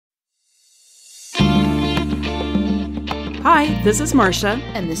Hi, this is Marsha.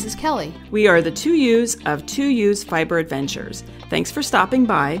 And this is Kelly. We are the 2U's of 2U's Fiber Adventures. Thanks for stopping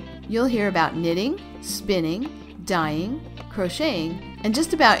by. You'll hear about knitting, spinning, dyeing, crocheting, and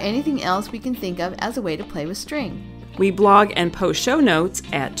just about anything else we can think of as a way to play with string. We blog and post show notes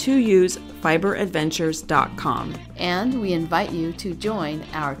at 2usfiberadventures.com. And we invite you to join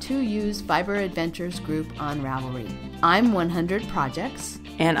our 2U's Fiber Adventures group on Ravelry. I'm 100 Projects.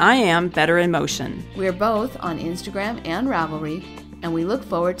 And I am Better in Motion. We're both on Instagram and Ravelry, and we look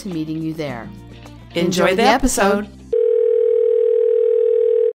forward to meeting you there. Enjoy the episode.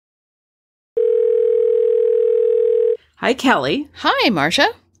 Hi, Kelly. Hi, Marsha.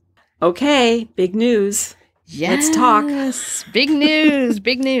 Okay, big news. Yes. Let's talk. Big news,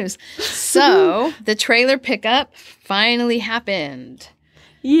 big news. So, the trailer pickup finally happened.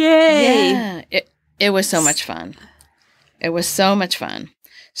 Yay! Yeah. It was so much fun. It was so much fun.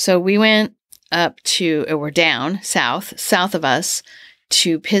 So, we went up to, we're down south of us,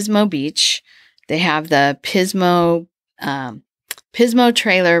 to Pismo Beach. They have the Pismo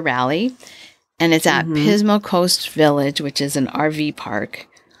Trailer Rally, and it's at Pismo Coast Village, which is an RV park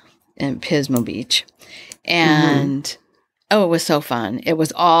in Pismo Beach. And, it was so fun. It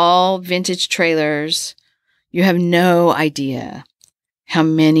was all vintage trailers. You have no idea how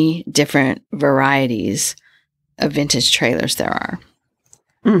many different varieties of vintage trailers there are.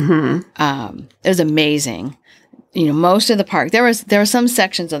 It was amazing. You know, most of the park, there were some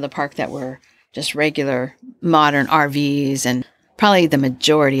sections of the park that were just regular modern RVs, and probably the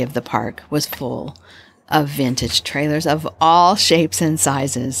majority of the park was full of vintage trailers of all shapes and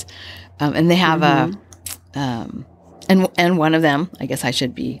sizes. And they have and one of them, I guess I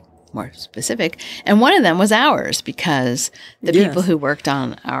should be more specific, and one of them was ours, because the people who worked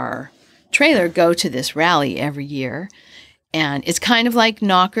on our trailer go to this rally every year. And it's kind of like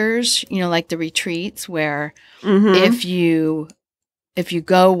knockers, you know, like the retreats, where if you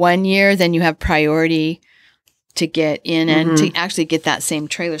go one year, then you have priority to get in and to actually get that same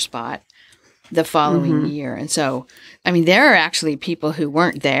trailer spot the following year. And so, I mean, there are actually people who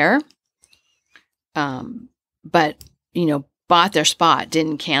weren't there, but, you know, bought their spot,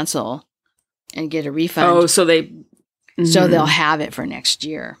 didn't cancel, and get a refund. Oh, so so they'll have it for next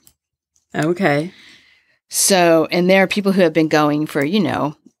year. Okay. So, and there are people who have been going for,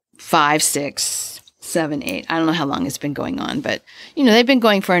 5, 6, 7, 8. I don't know how long it's been going on, but, they've been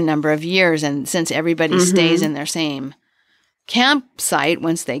going for a number of years. And since everybody stays in their same campsite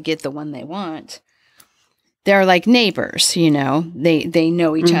once they get the one they want, they're like neighbors, they know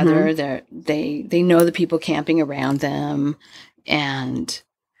each other. They know the people camping around them. And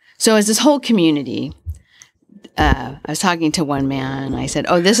so it's this whole community. I was talking to one man, and I said,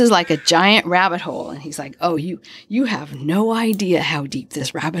 "Oh, this is like a giant rabbit hole." And he's like, "Oh, you have no idea how deep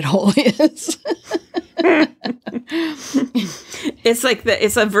this rabbit hole is."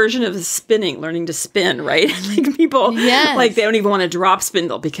 It's a version of spinning, learning to spin, right? Like people, like they don't even want to drop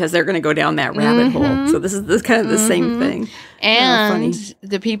spindle because they're going to go down that rabbit hole. So this is kind of the same thing. And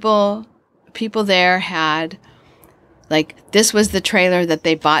the people there had, like, this was the trailer that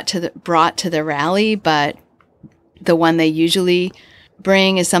they brought to the rally, but the one they usually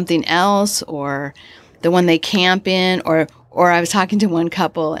bring is something else, or the one they camp in, or I was talking to one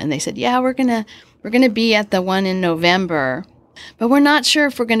couple, and they said, "Yeah, we're gonna be at the one in November, but we're not sure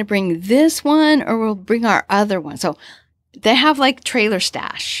if we're gonna bring this one or we'll bring our other one." So they have like trailer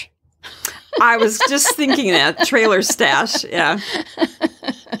stash. I was just thinking that trailer stash, yeah.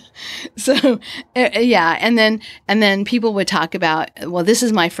 So and then people would talk about, well, this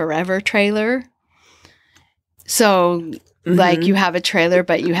is my forever trailer. So, like, you have a trailer,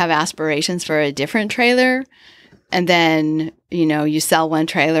 but you have aspirations for a different trailer. And then, you sell one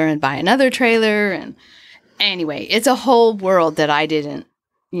trailer and buy another trailer. And anyway, it's a whole world that I didn't,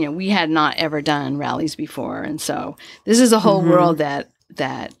 we had not ever done rallies before. And so this is a whole world that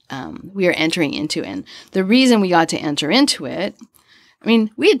we are entering into. And the reason we got to enter into it, I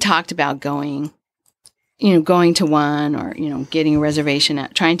mean, we had talked about going to one, or, getting a reservation,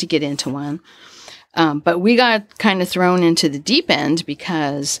 trying to get into one. But we got kind of thrown into the deep end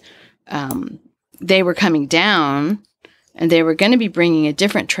because they were coming down, and they were going to be bringing a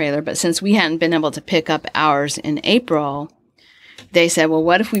different trailer. But since we hadn't been able to pick up ours in April, they said, "Well,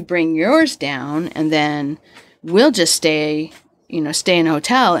 what if we bring yours down, and then we'll just stay in a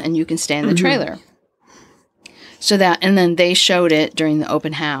hotel, and you can stay in the trailer." And then they showed it during the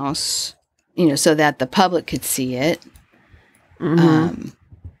open house, so that the public could see it.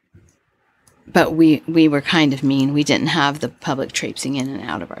 But we were kind of mean. We didn't have the public traipsing in and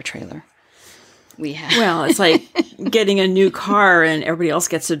out of our trailer. we had. Well, it's like getting a new car and everybody else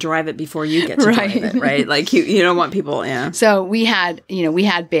gets to drive it before you get to drive it, right? Like you don't want people, yeah. So we had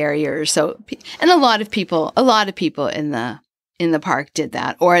barriers. So, and a lot of people in the park did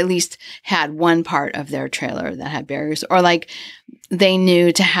that, or at least had one part of their trailer that had barriers, or like they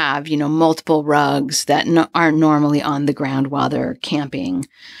knew to have, multiple rugs that aren't normally on the ground while they're camping,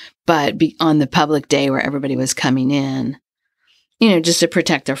 but on the public day where everybody was coming in, just to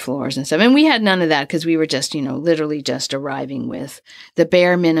protect their floors and stuff. And we had none of that because we were just, literally just arriving with the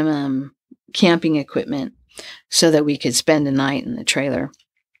bare minimum camping equipment so that we could spend a night in the trailer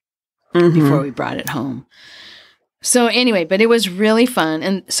before we brought it home. So anyway, but it was really fun.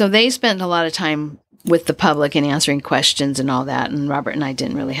 And so they spent a lot of time with the public and answering questions and all that. And Robert and I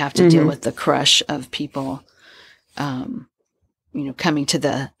didn't really have to deal with the crush of people, coming to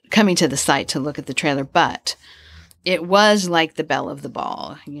the site to look at the trailer. But it was like the belle of the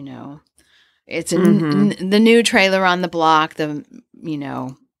ball, It's the new trailer on the block. There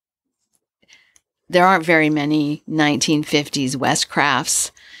aren't very many 1950s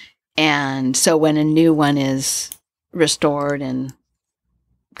Westcrafts. And so when a new one is restored and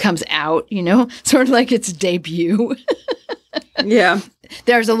comes out, sort of like its debut. Yeah.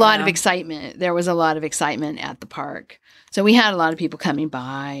 There's a lot of excitement. There was a lot of excitement at the park. So we had a lot of people coming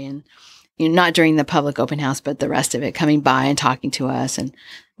by and, not during the public open house, but the rest of it coming by and talking to us. And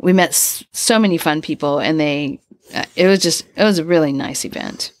we met so many fun people, and it was a really nice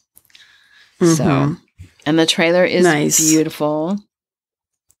event. So, and the trailer is beautiful.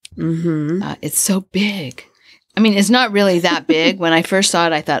 It's so big. I mean, it's not really that big. When I first saw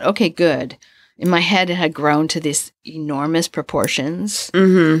it, I thought, okay, good. In my head, it had grown to these enormous proportions.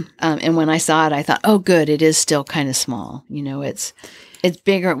 And when I saw it, I thought, oh, good. It is still kind of small. It's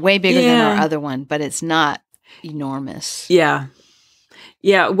bigger, way bigger than our other one, but it's not enormous. Yeah.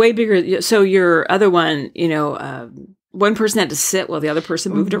 Yeah, way bigger. So your other one, one person had to sit while the other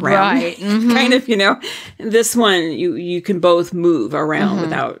person moved around. Right. Kind of, This one, you can both move around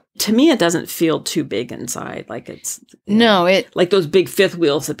without, to me, it doesn't feel too big inside. Like it's, like those big fifth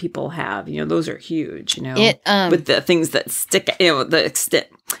wheels that people have, those are huge, with the things that stick,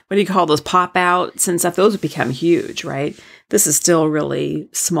 what do you call those, pop outs and stuff, those become huge, right? This is still really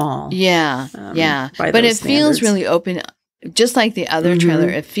small. Yeah. But it feels really open, just like the other trailer.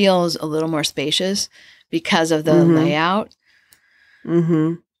 It feels a little more spacious because of the layout.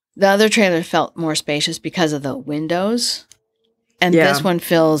 The other trailer felt more spacious because of the windows. And this one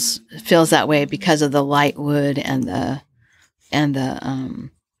feels that way because of the light wood and the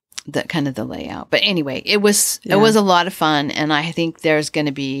kind of the layout. But anyway, it was a lot of fun, and I think there's going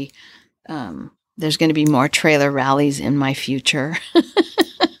to be more trailer rallies in my future.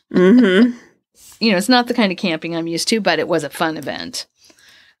 It's not the kind of camping I'm used to, but it was a fun event.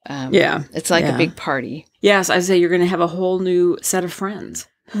 It's like a big party. Yes, I say you're going to have a whole new set of friends.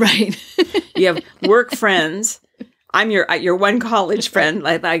 Right. You have work friends. I'm your one college friend.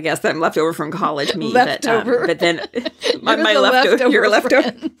 Like, I guess I'm left over from college. Me, leftover. But then my leftover. You're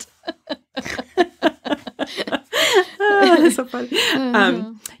leftover. That's so funny.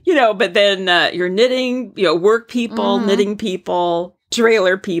 But then you're knitting. Work people, knitting people,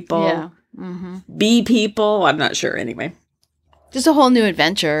 trailer people, bee people. I'm not sure. Anyway. Just a whole new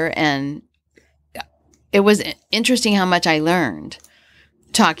adventure, and it was interesting how much I learned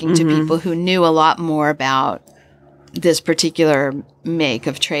talking to people who knew a lot more about this particular make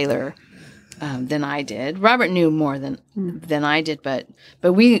of trailer than I did. Robert knew more than I did, but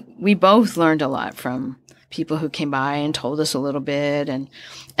we both learned a lot from people who came by and told us a little bit, and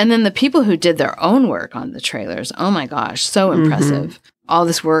then the people who did their own work on the trailers. Oh my gosh, so impressive! All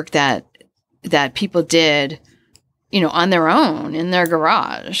this work that people did. On their own in their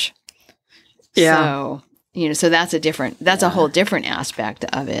garage. Yeah. So, so that's a whole different aspect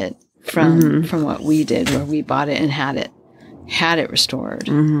of it from what we did, where we bought it and had it restored.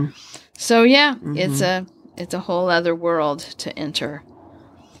 So it's a whole other world to enter,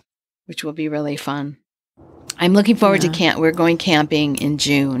 which will be really fun. I'm looking forward to camp. We're going camping in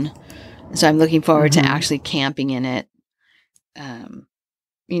June. So I'm looking forward to actually camping in it.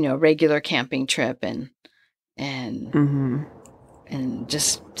 Regular camping trip and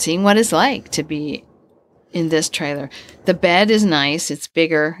just seeing what it's like to be in this trailer. The bed is nice. It's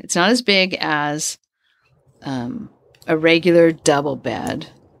bigger. It's not as big as a regular double bed.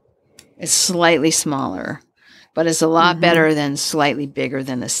 It's slightly smaller, but it's a lot better than slightly bigger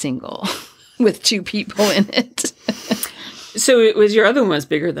than a single with two people in it. So it was, your other one was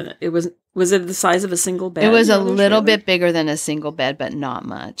bigger than it. Was it the size of a single bed? It was a little bit bigger than a single bed, but not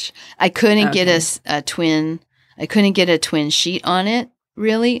much. I couldn't get a twin. I couldn't get a twin sheet on it.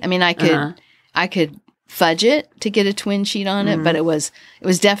 Really, I mean, I I could fudge it to get a twin sheet on it, but it was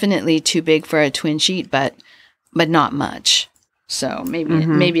definitely too big for a twin sheet, but not much. So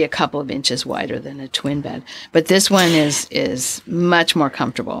maybe a couple of inches wider than a twin bed. But this one is much more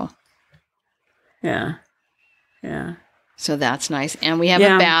comfortable. Yeah. Yeah. So that's nice. And we have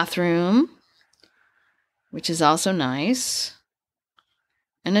a bathroom, which is also nice.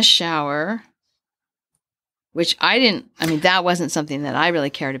 And a shower, which that wasn't something that I really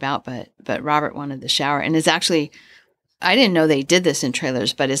cared about, but Robert wanted the shower. And it's actually, I didn't know they did this in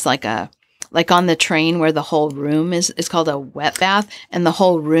trailers, but it's like on the train where the whole room is called a wet bath, and the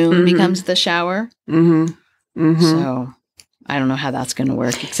whole room becomes the shower. So I don't know how that's going to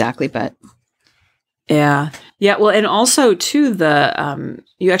work exactly, but. Yeah. Yeah. Well, and also too,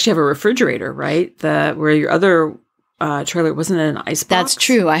 you actually have a refrigerator, right? Where your other trailer wasn't it an ice box? That's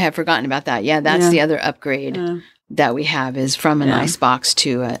true. I had forgotten about that. Yeah, that's the other upgrade that we have is from an ice box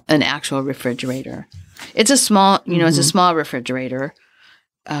to an actual refrigerator. It's a small, it's a small refrigerator,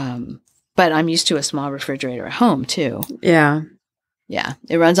 but I'm used to a small refrigerator at home too. Yeah. Yeah,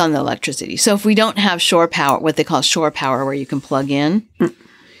 it runs on the electricity. So if we don't have shore power, what they call shore power, where you can plug in,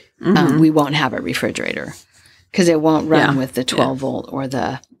 we won't have a refrigerator because it won't run with the 12 volt or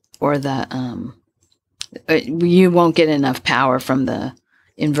the you won't get enough power from the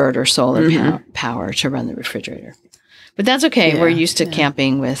inverter solar power to run the refrigerator. But that's okay. We're used to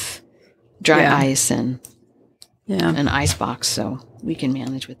camping with dry ice and an ice box, so we can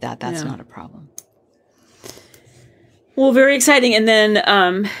manage with that. That's not a problem. Well, very exciting. And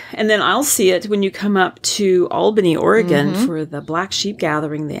then I'll see it when you come up to Albany, Oregon for the Black Sheep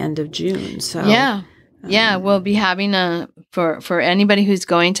Gathering the end of June. So we'll be having for anybody who's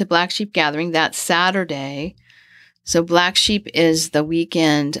going to Black Sheep Gathering that Saturday. So Black Sheep is the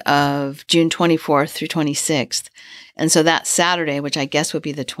weekend of June 24th through 26th. And so that Saturday, which I guess would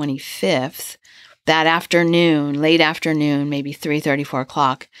be the 25th, that afternoon, late afternoon, maybe 3:30, 4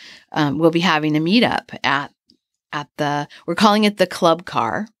 o'clock, we'll be having a meetup at we're calling it the club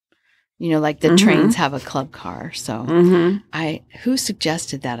car. Like the trains have a club car. So who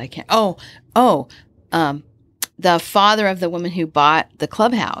suggested that? I can't. The father of the woman who bought the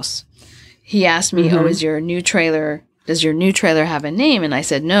clubhouse. He asked me, does your new trailer have a name? And I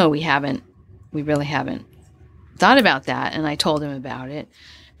said, no, we haven't. We really haven't thought about that. And I told him about it.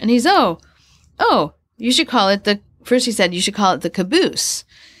 And he's, you should call it first he said, you should call it the caboose.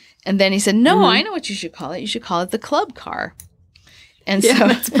 And then he said, no, I know what you should call it. You should call it the club car. And so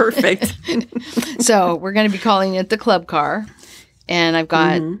that's perfect. So we're going to be calling it the club car. And I've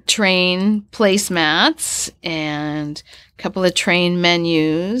got train placemats and a couple of train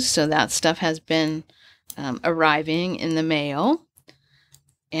menus. So that stuff has been arriving in the mail.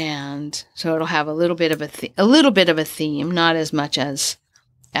 And so it'll have a little bit of a theme, not as much as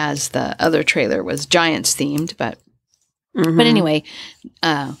the other trailer was Giants themed, but anyway,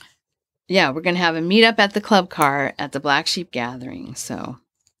 we're going to have a meetup at the club car at the Black Sheep Gathering. So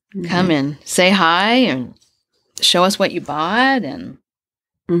come and say hi and show us what you bought and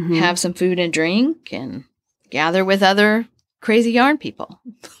have some food and drink and gather with other crazy yarn people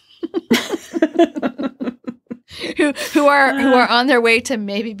who are on their way to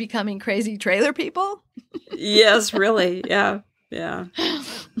maybe becoming crazy trailer people. Yes, really. Yeah. Yeah.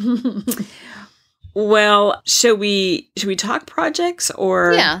 Well, should we talk projects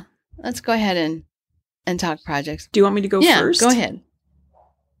or? Yeah, let's go ahead and talk projects. Do you want me to go first? Yeah, go ahead.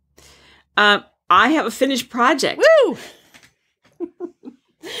 I have a finished project. Woo!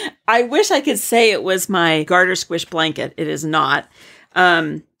 I wish I could say it was my Garter Squish Blanket. It is not.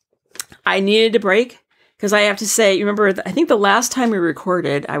 I needed a break because I have to say, you remember, I think the last time we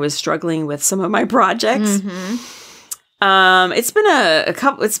recorded, I was struggling with some of my projects. It's been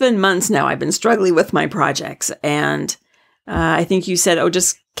it's been months now. I've been struggling with my projects, and I think you said,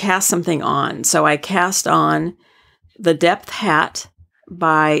 just cast something on. So I cast on the Depth Hat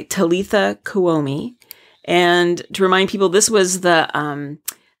by Talitha Kuomi. And to remind people, this was the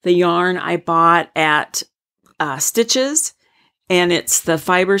yarn I bought at Stitches, and it's the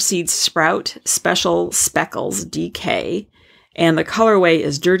Fiber Seed Sprout Special Speckles DK, and the colorway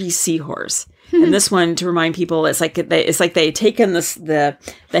is Dirty Seahorse. And this one, to remind people, it's like they taken the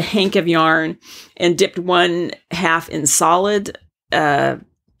hank of yarn and dipped one half in solid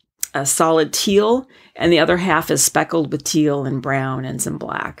a solid teal, and the other half is speckled with teal and brown and some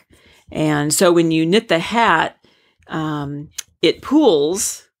black. And so when you knit the hat, it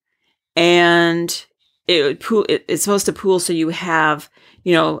pools, and it's supposed to pool so you have,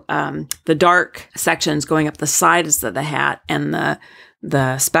 the dark sections going up the sides of the hat and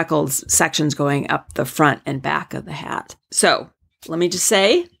the speckled sections going up the front and back of the hat. So let me just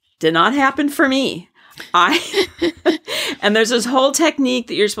say, Did not happen for me. And there's this whole technique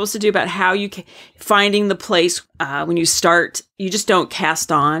that you're supposed to do about how you finding the place when you start. You just don't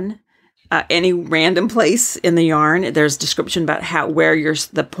cast on any random place in the yarn. There's description about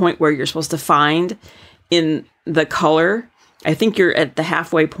the point where you're supposed to find in the color. I think you're at the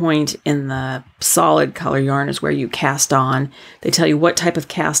halfway point in the solid color yarn is where you cast on. They tell you what type of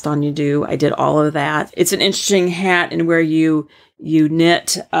cast on you do. I did all of that. It's an interesting hat and where you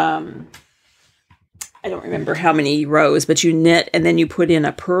knit. I don't remember how many rows, but you knit and then you put in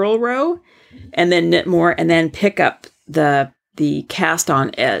a purl row and then knit more and then pick up the cast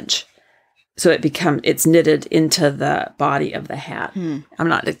on edge. So it's knitted into the body of the hat. I'm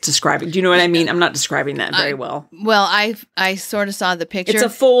not describing. Do you know what I mean? I'm not describing that very well. Well, I sort of saw the picture. It's a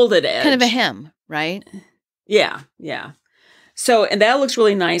folded edge. Kind of a hem, right? Yeah. So, and that looks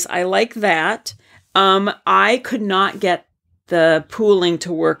really nice. I like that. I could not get the pooling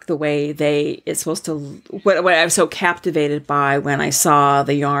to work the way it's supposed to. What I was so captivated by when I saw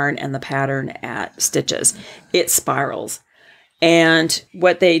the yarn and the pattern at Stitches, it spirals. And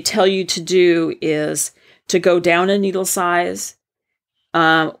what they tell you to do is to go down a needle size,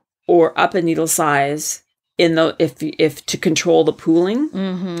 or up a needle size if to control the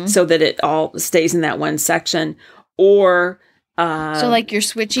pooling, so that it all stays in that one section, or so like you're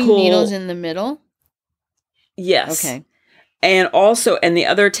switching needles in the middle. Yes. Okay. And also, and the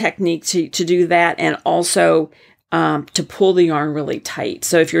other technique to do that, and also to pull the yarn really tight.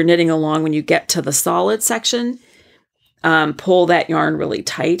 So if you're knitting along, when you get to the solid section, pull that yarn really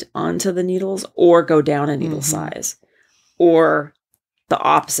tight onto the needles, or go down a needle size, or the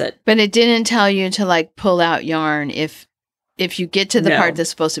opposite. But it didn't tell you to like pull out yarn if you get to the part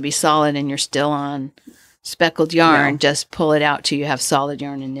that's supposed to be solid and you're still on speckled yarn, just pull it out till you have solid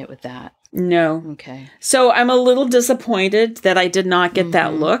yarn and knit with that. No. Okay. So I'm a little disappointed that I did not get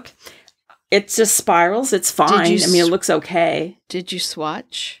that look. It just spirals. It's fine. I mean, it looks okay. Did you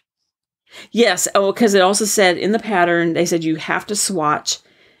swatch? Yes. Oh, because it also said in the pattern, they said you have to swatch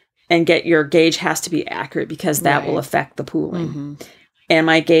and get your gauge has to be accurate because that will affect the pooling. And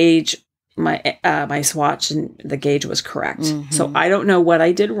my gauge, my swatch and the gauge was correct. So I don't know what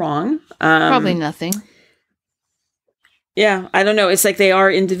I did wrong. Probably nothing. Yeah, I don't know. It's like they are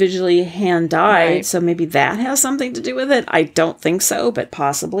individually hand dyed, so maybe that has something to do with it. I don't think so, but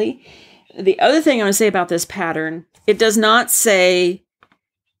possibly. The other thing I want to say about this pattern, it does not say,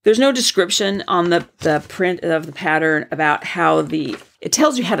 there's no description on the print of the pattern about how it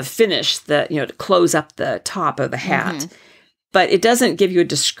tells you how to finish to close up the top of the hat, but it doesn't give you a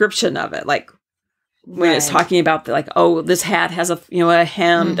description of it. Like when it's talking about this hat has a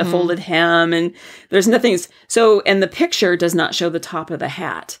hem, a folded hem, and there's nothing. So, and the picture does not show the top of the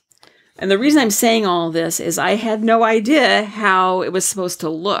hat. And the reason I'm saying all this is I had no idea how it was supposed to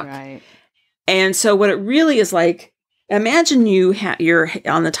look. Right. And so what it really is like, imagine you're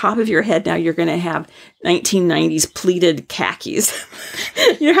on the top of your head now, you're going to have 1990s pleated khakis.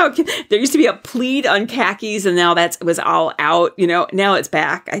 You know how there used to be a pleat on khakis and now was all out, now it's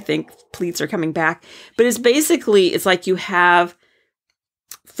back. I think pleats are coming back, but it's like you have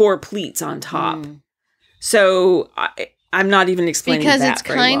 4 pleats on top. So I'm not even explaining because that it's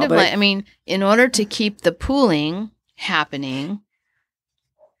kind of like, in order to keep the pooling happening,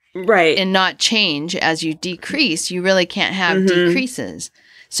 right, and not change as you decrease, you really can't have decreases.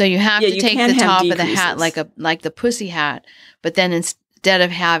 So you have to take the top of the hat like the pussy hat, but then instead of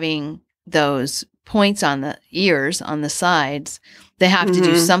having those points on the ears on the sides, they have to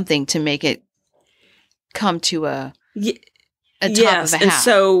do something to make it come to a top of a hat. And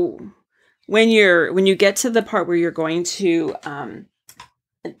so when you get to the part where you're going to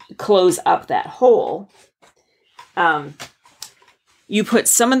close up that hole, you put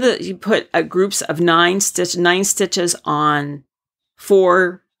groups of 9 stitches on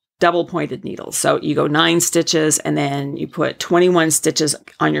 4 double pointed needles. So you go 9 stitches and then you put 21 stitches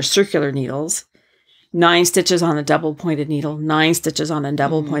on your circular needles, 9 stitches on the double pointed needle, 9 stitches on a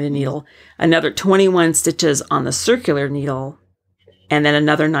double pointed needle, another 21 stitches on the circular needle, and then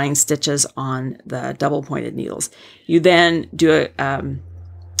another 9 stitches on the double pointed needles. You then do a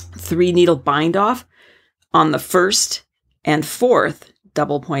 3 needle bind off on the first and 4th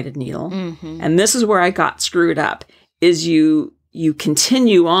double pointed needle. And this is where I got screwed up, is you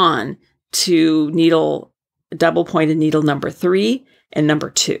continue on to double pointed needle number 3 and number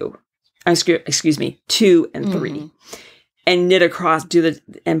 2. Excuse me, 2 and 3. And knit across,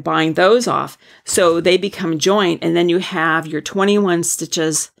 and bind those off so they become joined, and then you have your 21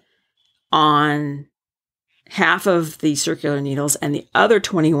 stitches on half of the circular needles and the other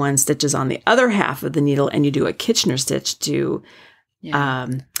 21 stitches on the other half of the needle, and you do a Kitchener stitch to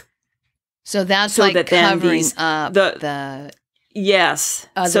So that's so like that covering up the yes.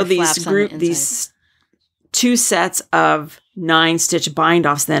 So these 2 sets of 9 stitch bind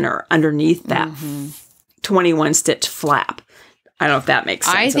offs then are underneath that 21 stitch flap. I don't know if that makes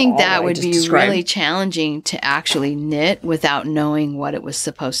sense. I think that would be really challenging to actually knit without knowing what it was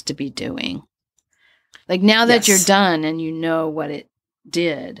supposed to be doing. Like now that you're done and you know what it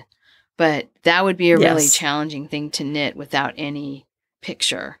did, but that would be a really challenging thing to knit without any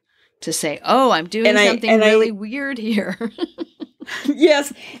picture to say, oh, I'm doing something really weird here.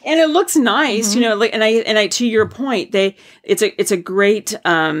 Yes. And it looks nice, you know, like, and I, to your point, it's a great,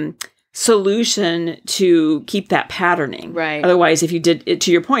 solution to keep that patterning. Right. Otherwise, if you did it, to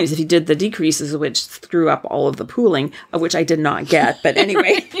your point, is if you did the decreases, which threw up all of the pooling, of which I did not get, but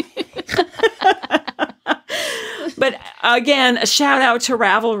anyway. But again, a shout out to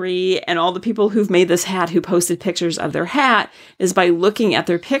Ravelry and all the people who've made this hat who posted pictures of their hat. Is by looking at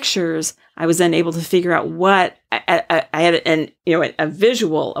their pictures, I was then able to figure out what I had a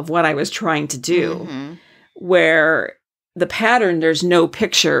visual of what I was trying to do, where the pattern, there's no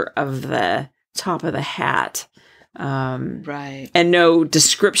picture of the top of the hat. Right. And no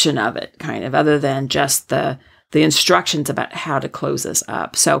description of it, kind of, other than just the instructions about how to close this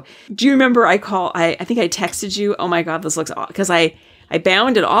up. So do you remember I think I texted you, oh my God, this looks awesome. Because I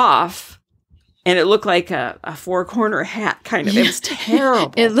bound it off and it looked like a 4-corner hat, kind of. It was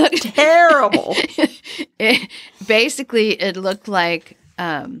terrible. It looked terrible. It looked like,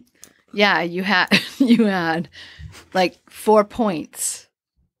 you had like 4 points.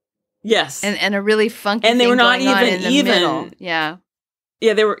 Yes. And a really funky and they were not even. Middle. Yeah.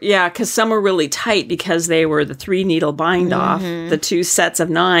 Yeah, they were. Yeah, because some were really tight because they were the 3 needle bind off, the 2 sets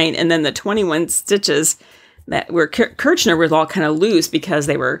of 9, and then the 21 stitches that were Kirchner was all kind of loose because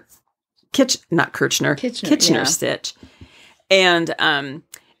they were Kitchener stitch. And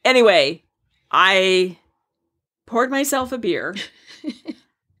anyway, I poured myself a beer,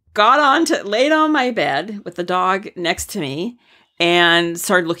 laid on my bed with the dog next to me, and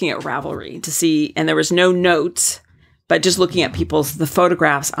started looking at Ravelry to see. And there was no notes. But just looking at the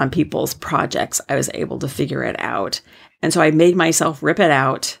photographs on people's projects, I was able to figure it out. And so I made myself rip it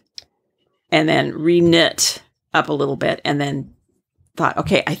out and then re-knit up a little bit and then thought,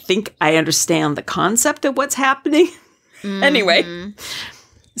 okay, I think I understand the concept of what's happening. Anyway,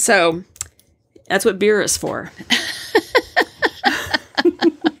 so that's what beer is for.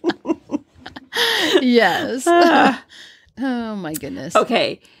 Yes. Oh, my goodness.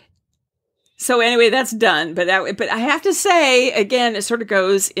 Okay. So anyway, that's done. But I have to say, again, it sort of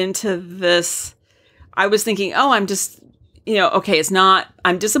goes into this. I was thinking, I'm just, okay, it's not,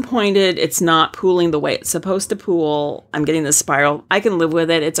 I'm disappointed. It's not pooling the way it's supposed to pool. I'm getting this spiral. I can live with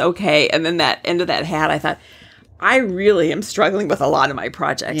it. It's okay. And then that end of that hat, I thought, I really am struggling with a lot of my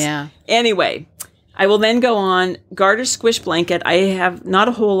projects. Yeah. Anyway, I will then go on Garter Squish Blanket. I have not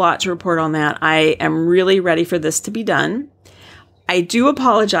a whole lot to report on that. I am really ready for this to be done. I do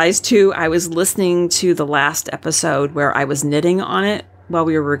apologize, too. I was listening to the last episode where I was knitting on it while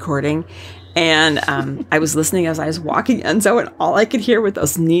we were recording. And I was listening as I was walking Enzo, and all I could hear were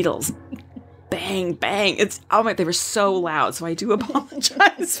those needles. Bang, bang. They were so loud. So I do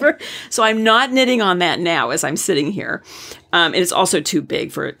apologize so I'm not knitting on that now as I'm sitting here. And it's also too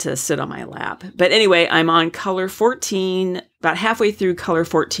big for it to sit on my lap. But anyway, I'm on color 14, about halfway through color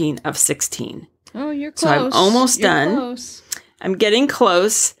 14 of 16. Oh, you're close. So I'm almost done. Close. I'm getting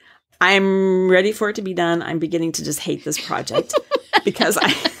close. I'm ready for it to be done. I'm beginning to just hate this project because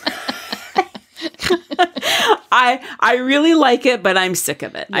I really like it, but I'm sick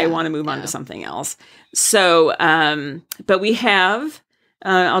of it. Yeah, I want to move on to something else. So, but we have,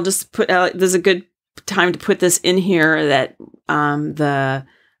 I'll just put, there's a good time to put this in here that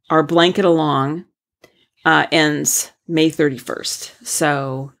our blanket along ends May 31st.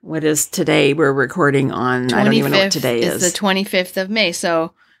 So what is today? We're recording on, I don't even know what today is. It's the 25th of May.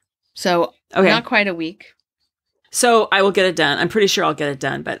 So okay. Not quite a week. So I will get it done. I'm pretty sure I'll get it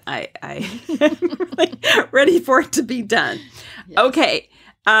done, but I'm really ready for it to be done. Yes. Okay.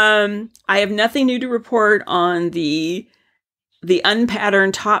 I have nothing new to report on the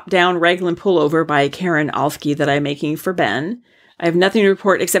unpatterned top-down Raglan pullover by Karen Alfke that I'm making for Ben. I have nothing to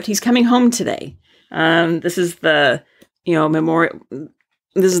report except he's coming home today. This is the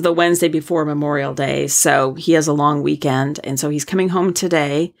this is the Wednesday before Memorial Day, so he has a long weekend, and so he's coming home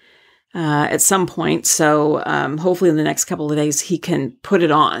today at some point. So hopefully in the next couple of days he can put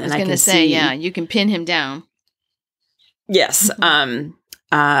it on, and I can say, yeah, you can pin him down. Yes,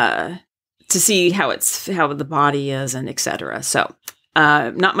 to see how the body is and etc. So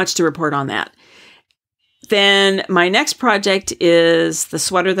not much to report on that. Then my next project is the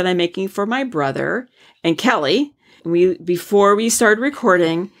sweater that I'm making for my brother and Kelly. Before we started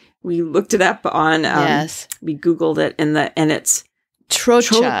recording, we looked it up on, yes. We Googled it and it's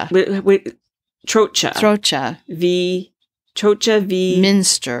Trocha. Trocha. Trocha v.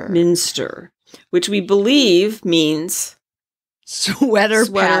 Minster, which we believe means sweater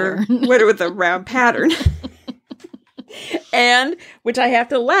pattern. Sweater with a round pattern. And which I have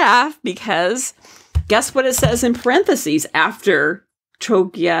to laugh because guess what it says in parentheses after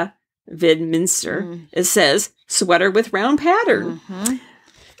Trocha vid Minster? It says sweater with round pattern.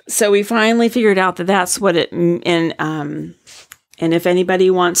 So we finally figured out that that's what it and if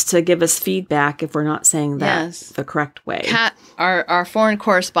anybody wants to give us feedback if we're not saying that the correct way. Kat, our foreign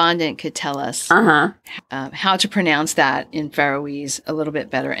correspondent could tell us how to pronounce that in Faroese a little bit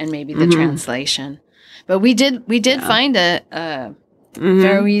better and maybe the translation. But we did find a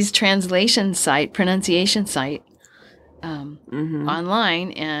Faroese translation site, pronunciation site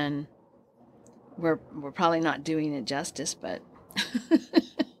online, and we're probably not doing it justice, but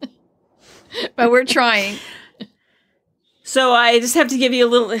but we're trying. So I just have to give you a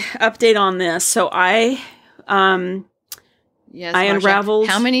little update on this. So I Marsha, unraveled.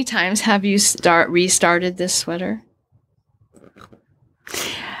 How many times have you restarted this sweater?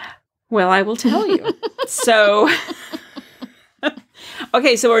 Well, I will tell you. So,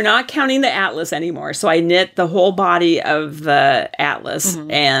 okay, so we're not counting the atlas anymore. So I knit the whole body of the atlas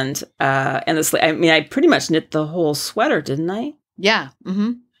and the sleeve. I mean, I pretty much knit the whole sweater, didn't I? Yeah.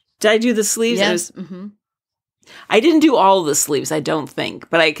 Did I do the sleeves? Yes. I didn't do all of the sleeves, I don't think,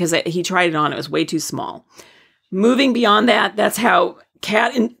 but because he tried it on, it was way too small. Moving beyond that, that's how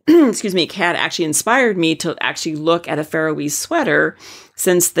Kat actually inspired me to actually look at a Faroese sweater,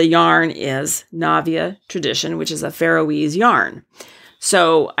 since the yarn is Navia Tradition, which is a Faroese yarn.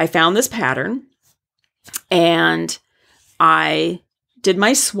 So I found this pattern and I did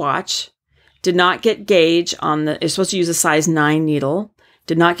my swatch, did not get gauge on it's supposed to use a size 9 needle.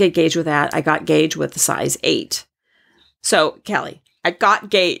 Did not get gauge with that. I got gauge with the size 8. So, Kelly, I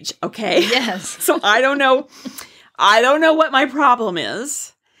got gauge, okay? Yes. So I don't know what my problem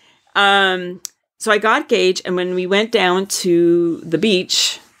is. So I got gauge, and when we went down to the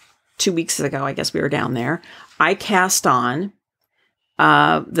beach 2 weeks ago, I guess we were down there, I cast on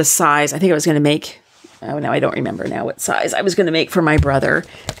the size. I think I was going to make, oh, no, I don't remember now what size I was going to make for my brother.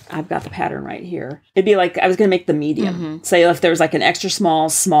 I've got the pattern right here. It'd be like, I was going to make the medium. Say if there was like an extra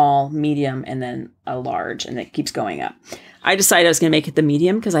small, medium, and then a large, and it keeps going up. I decided I was going to make it the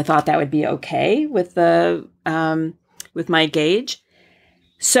medium because I thought that would be okay with the with my gauge.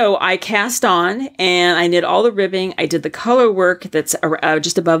 So I cast on and I knit all the ribbing. I did the color work that's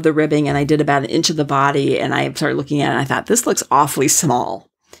just above the ribbing, and I did about 1 inch of the body, and I started looking at it and I thought, this looks awfully small.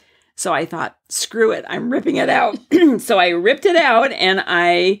 So I thought, screw it, I'm ripping it out. So I ripped it out and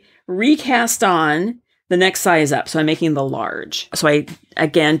I recast on the next size up. So I'm making the large. So I,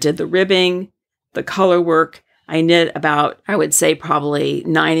 again, did the ribbing, the color work. I knit about, I would say, probably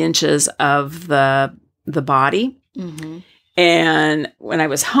 9 inches of the body. And when I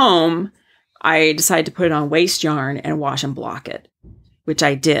was home, I decided to put it on waste yarn and wash and block it, which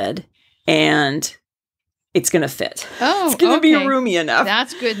I did. And it's going to fit. Oh, it's going to be roomy enough.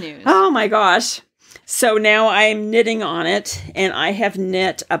 That's good news. Oh my gosh. So now I'm knitting on it, and I have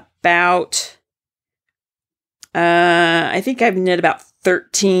knit about, I think I've knit about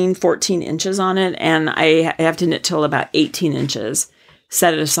 13, 14 inches on it, and I have to knit till about 18 inches,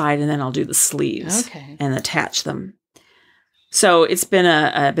 set it aside, and then I'll do the sleeves and attach them. So it's been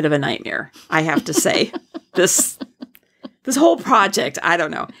a bit of a nightmare, I have to say. This whole project, I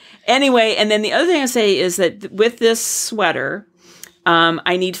don't know. Anyway, and then the other thing I say is that with this sweater,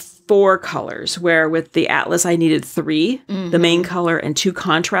 I need 4 colors, where with the Atlas, I needed 3, the main color and 2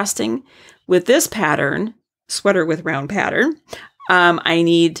 contrasting. With this pattern, sweater with round pattern, I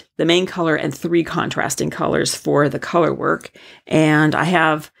need the main color and 3 contrasting colors for the color work. And I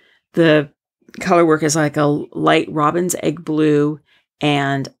have the color work is like a light robin's egg blue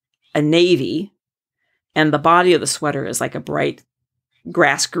and a navy. And the body of the sweater is like a bright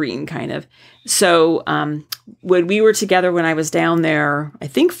grass green kind of. So when we were together, when I was down there, I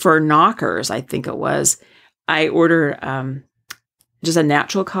think for knockers, I think it was, I ordered just a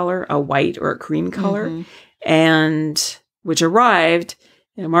natural color, a white or a cream color, and which arrived.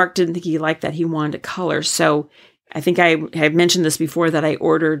 You know, Mark didn't think he liked that. He wanted a color. So I think I had mentioned this before, that I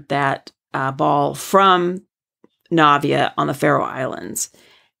ordered that ball from Navia on the Faroe Islands.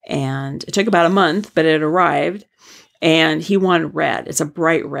 And it took about a month, but it arrived, and he wanted red. It's a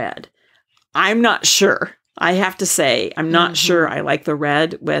bright red. I'm not sure. I have to say, I'm not sure I like the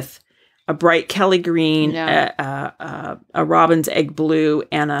red with a bright Kelly green, a robin's egg blue,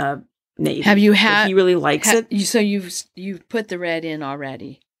 and a navy. Have you had? He really likes it. So you've put the red in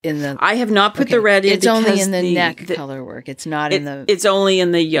already. I have not put the red in. It's only in the neck color work. It's not in the... It's only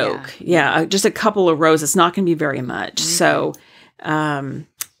in the yoke. Yeah, just a couple of rows. It's not going to be very much. So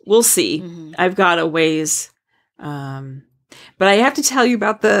we'll see. I've got a ways. But I have to tell you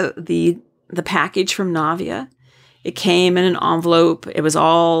about the package from Navia. It came in an envelope. It was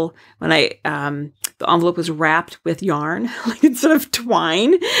all, the envelope was wrapped with yarn, like instead of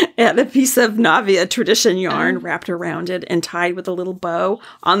twine, it had a piece of Navia tradition yarn wrapped around it and tied with a little bow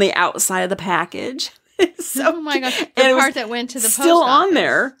on the outside of the package. So, oh my gosh. The part that went to the post office. Still on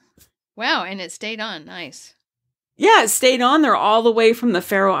there. Wow. And it stayed on. Nice. Yeah, it stayed on there all the way from the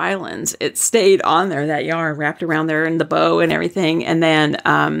Faroe Islands. It stayed on there, that yarn wrapped around there and the bow and everything. And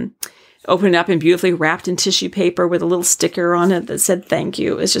then, opened up and beautifully wrapped in tissue paper with a little sticker on it that said thank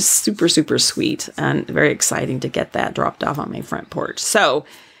you. It's just super, super sweet and very exciting to get that dropped off on my front porch. So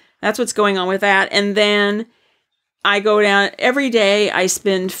that's what's going on with that. And then I go down every day. I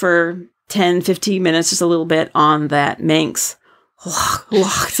spend for 10, 15 minutes, just a little bit on that Manx.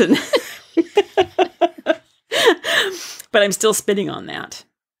 But I'm still spinning on that.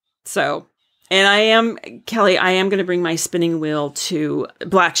 So, and Kelly, I am going to bring my spinning wheel to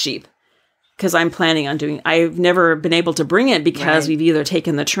Black Sheep. Because I'm planning on I've never been able to bring it because we've either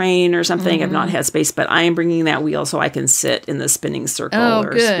taken the train or something. I've not had space, but I am bringing that wheel so I can sit in the spinning circle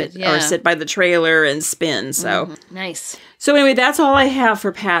or sit by the trailer and spin. So nice. So anyway, that's all I have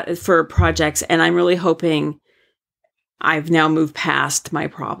for projects. And I'm really hoping I've now moved past my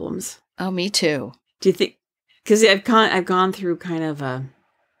problems. Oh, me too. Do you think, because I've gone through kind of a.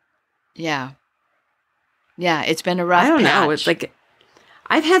 Yeah. Yeah. It's been a rough I don't patch. know. It's like,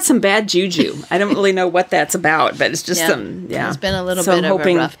 I've had some bad juju. I don't really know what that's about, but it's just It's been a little bit of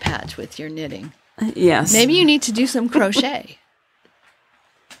a rough patch with your knitting. Yes. Maybe you need to do some crochet.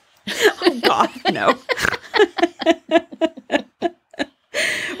 Oh, God, no.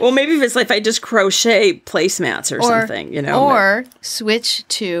 Well, maybe if I just crochet placemats or something, Or switch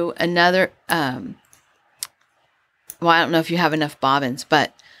to another, well, I don't know if you have enough bobbins,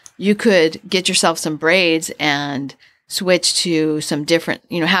 but you could get yourself some braids and switch to some different,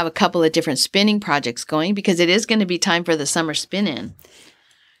 have a couple of different spinning projects going because it is going to be time for the summer spin-in.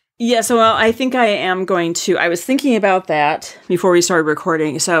 Yeah, so I think I am going to, I was thinking about that before we started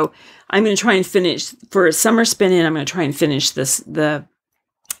recording. So I'm going to try and finish, for a summer spin-in, I'm going to try and finish the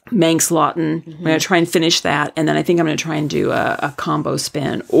Manx Lawton. I'm going to try and finish that. And then I think I'm going to try and do a combo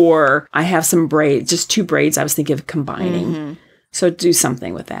spin. Or I have some braids, just 2 braids I was thinking of combining. So do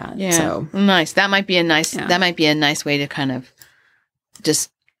something with that. Yeah. So nice. That might be a nice way to kind of just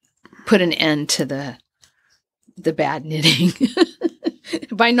put an end to the bad knitting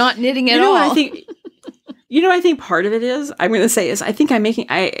by not knitting at all. I think I think part of it is, I'm going to say is I think I'm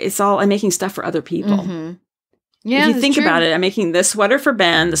making stuff for other people. Yeah. If you think about it, I'm making this sweater for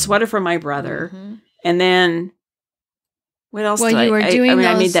Ben, the sweater for my brother, and then what else? Well, you were doing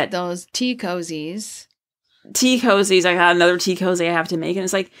I made those tea cozies. I got another tea cozy I have to make, and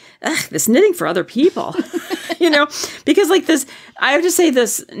it's like, this knitting for other people, because like this, I have to say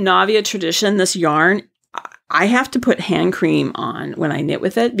this Navia tradition, this yarn, I have to put hand cream on when I knit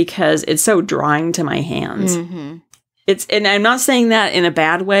with it because it's so drying to my hands. And I'm not saying that in a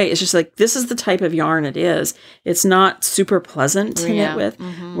bad way. It's just like, this is the type of yarn it is. It's not super pleasant to knit with.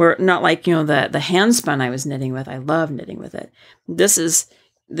 We're not like, the hand spun I was knitting with. I love knitting with it. This is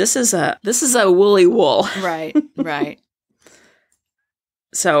a woolly wool. Right.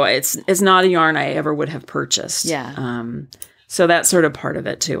 So it's not a yarn I ever would have purchased. Yeah. So that's sort of part of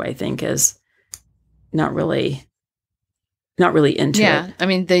it too, I think, is not really into it. I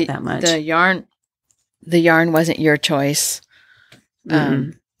mean, that much. The yarn wasn't your choice.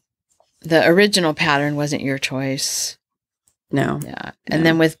 The original pattern wasn't your choice. No. Yeah. And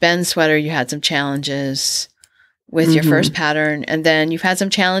then with Ben's sweater, you had some challenges with your first pattern, and then you've had some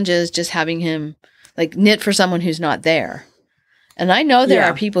challenges just having him like knit for someone who's not there. And I know there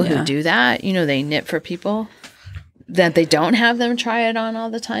are people who do that. They knit for people that they don't have them try it on all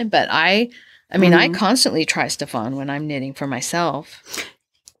the time. But I constantly try stuff on when I'm knitting for myself.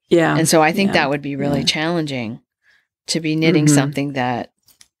 Yeah. And so I think that would be really challenging to be knitting something that,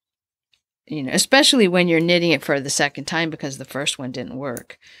 especially when you're knitting it for the second time because the first one didn't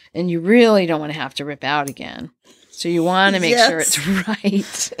work. And you really don't want to have to rip out again. So you want to make sure it's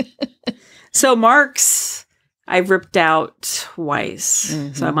right. So Mark's, I've ripped out twice.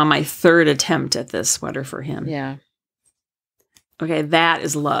 So I'm on my 3rd attempt at this sweater for him. Yeah. Okay, that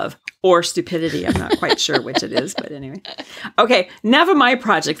is love. or stupidity. I'm not quite sure which it is, but anyway. Okay, enough of my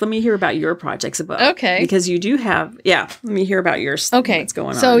projects. Let me hear about your projects above. Okay. Because you do have, let me hear about your what's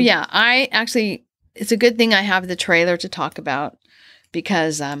going on. So, it's a good thing I have the trailer to talk about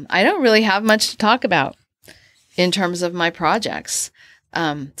because I don't really have much to talk about in terms of my projects.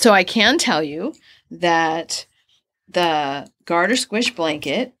 So I can tell you that the Garter Squish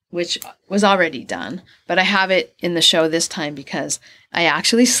Blanket, which was already done, but I have it in the show this time because I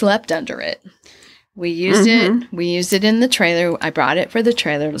actually slept under it. We used it. We used it in the trailer. I brought it for the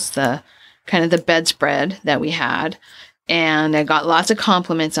trailer. It was the kind of the bedspread that we had, and I got lots of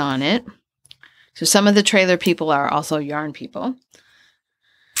compliments on it. So some of the trailer people are also yarn people.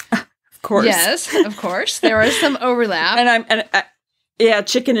 Of course. Yes, of course. There was some overlap. Yeah,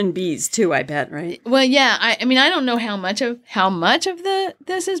 chicken and bees too, I bet, right? Well, yeah. I mean, I don't know how much of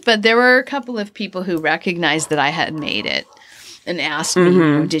this is, but there were a couple of people who recognized that I had made it and asked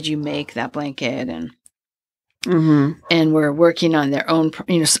me, did you make that blanket? And were working on their own,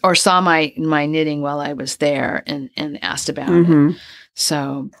 or saw my knitting while I was there and asked about it.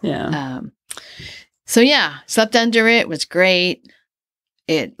 So, slept under it, was great.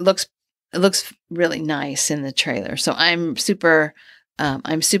 It looks really nice in the trailer. So I'm super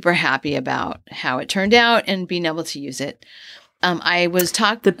happy about how it turned out and being able to use it. Go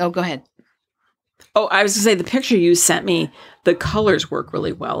ahead. Oh, I was going to say the picture you sent me, the colors work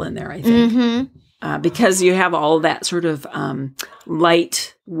really well in there, I think. Because you have all that sort of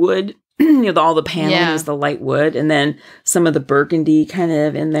light wood, all the paneling is the light wood, and then some of the burgundy kind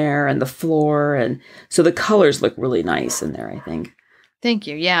of in there and the floor. And so the colors look really nice in there, I think. Thank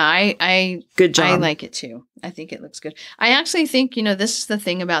you. Yeah, I good job. I like it too. I think it looks good. I actually think, this is the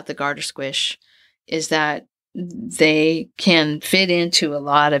thing about the Garter Squish is that they can fit into a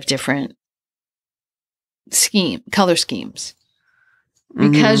lot of different color schemes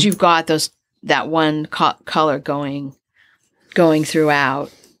because you've got that one color going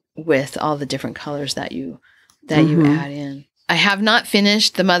throughout with all the different colors that you add in. I have not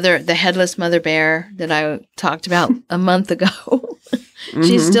finished the headless mother bear that I talked about a month ago.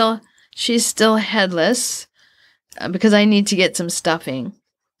 She's still headless because I need to get some stuffing.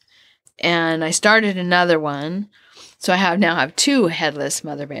 And I started another one. So I now have two headless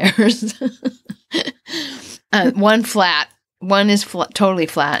mother bears. One flat. One is totally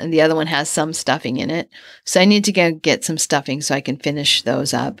flat, and the other one has some stuffing in it. So I need to get some stuffing so I can finish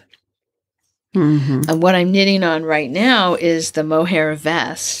those up. And what I'm knitting on right now is the mohair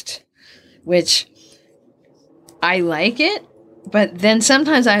vest, which I like it, but then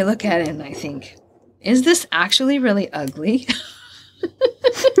sometimes I look at it and I think, is this actually really ugly?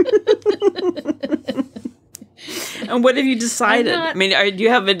 And what have you decided? Do you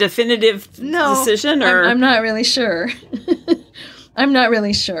have a definitive decision? Or I'm not really sure. I'm not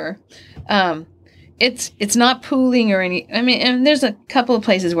really sure. It's not pooling or any. And there's a couple of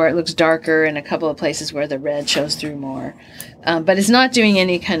places where it looks darker, and a couple of places where the red shows through more. But it's not doing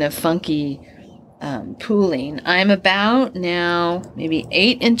any kind of funky pooling. I'm about now maybe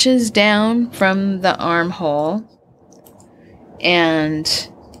 8 inches down from the armhole, and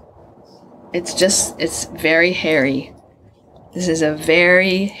it's very hairy. This is a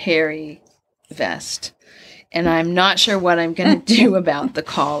very hairy vest. And I'm not sure what I'm going to do about the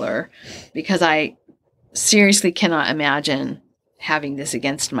collar because I seriously cannot imagine having this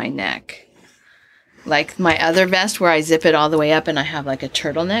against my neck. Like my other vest where I zip it all the way up and I have like a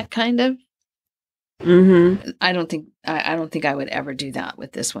turtleneck kind of. I don't think I would ever do that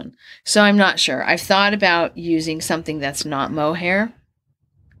with this one. So I'm not sure. I've thought about using something that's not mohair,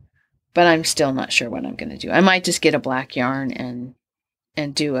 but I'm still not sure what I'm going to do. I might just get a black yarn and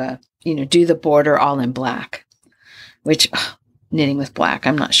do the border all in black, which knitting with black,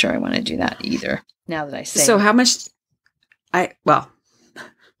 I'm not sure I want to do that either. Now that I say so, how much? I'm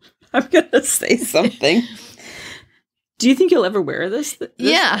going to say something. Do you think you'll ever wear this?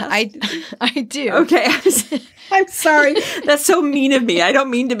 Yeah, I do. Okay, I'm sorry. That's so mean of me. I don't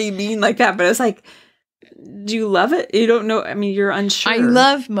mean to be mean like that, but it's like, do you love it? You don't know. I mean, you're unsure. I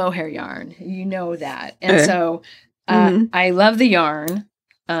love mohair yarn. You know that. And so I love the yarn.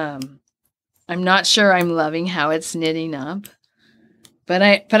 I'm not sure I'm loving how it's knitting up, but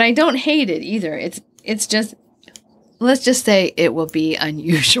I don't hate it either. It's just, let's just say it will be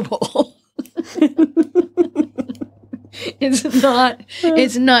unusual. It's not,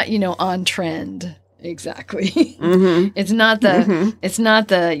 on trend. Exactly. It's not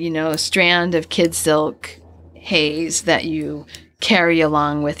the, strand of kid silk haze that you carry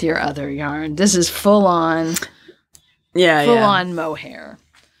along with your other yarn. This is full on mohair.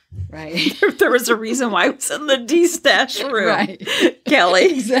 Right. There was a reason why I was in the D-stash room. Right. Kelly.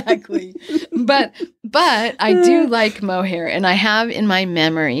 Exactly. But I do like mohair, and I have in my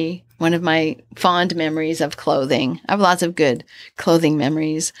memory, one of my fond memories of clothing. I have lots of good clothing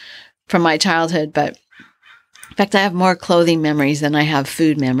memories from my childhood, but in fact, I have more clothing memories than I have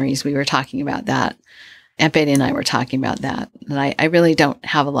food memories. We were talking about that. Aunt Betty and I were talking about that. And I really don't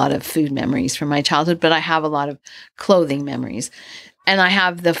have a lot of food memories from my childhood, but I have a lot of clothing memories. And I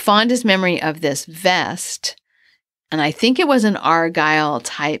have the fondest memory of this vest, and I think it was an Argyle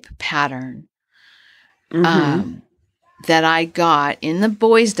type pattern that I got in the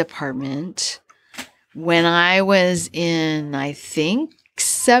boys department when I was in, I think,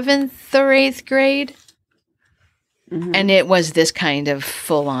 7th or 8th grade. And it was this kind of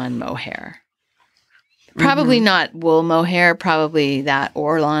full-on mohair. Probably not wool mohair, probably that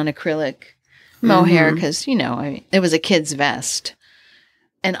Orlon acrylic mohair, because, it was a kid's vest.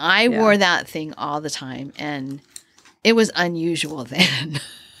 And I wore that thing all the time, and it was unusual then.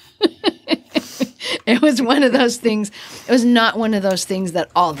 It was one of those things. It was not one of those things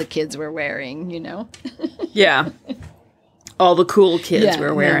that all the kids were wearing, Yeah. All the cool kids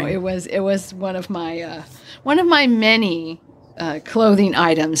were wearing. No, it was one of my many clothing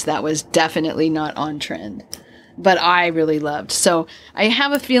items that was definitely not on trend, but I really loved. So I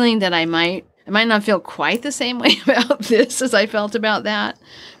have a feeling that I might not feel quite the same way about this as I felt about that,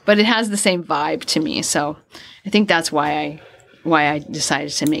 but it has the same vibe to me. So I think that's why I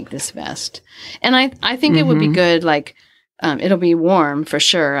decided to make this vest. And I think it would be good, like, it'll be warm for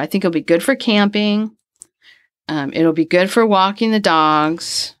sure. I think it'll be good for camping. It'll be good for walking the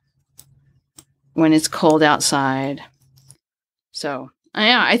dogs when it's cold outside. So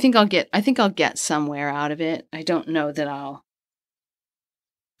I think I'll get somewhere out of it. I don't know that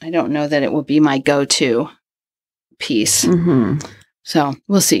it will be my go-to piece. So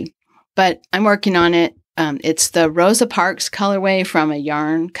we'll see. But I'm working on it. It's the Rosa Parks colorway from a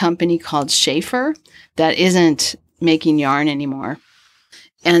yarn company called Schaefer that isn't making yarn anymore.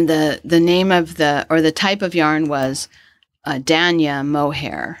 And the name of the type of yarn was Dania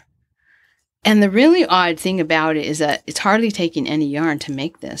mohair. And the really odd thing about it is that it's hardly taking any yarn to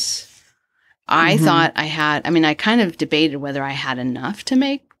make this. I thought I kind of debated whether I had enough to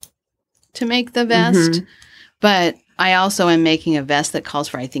make the vest, but I also am making a vest that calls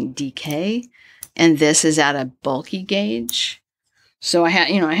for, I think, DK, and this is at a bulky gauge. So I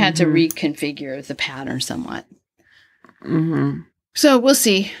had to reconfigure the pattern somewhat. So we'll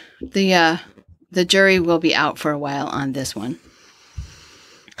see. The jury will be out for a while on this one.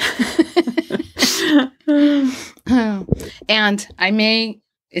 And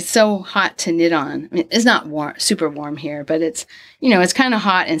it's so hot to knit on. I mean, it's not super warm here, but it's kind of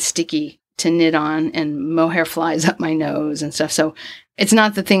hot and sticky to knit on, and mohair flies up my nose and stuff. So it's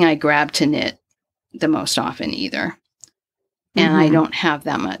not the thing I grab to knit the most often either. And I don't have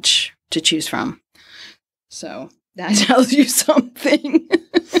that much to choose from. So that tells you something.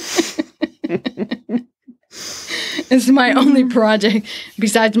 It's my only project.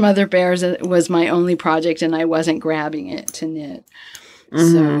 Besides Mother Bears, it was my only project, and I wasn't grabbing it to knit.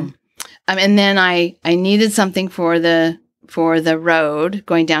 So, and then I needed something for the road,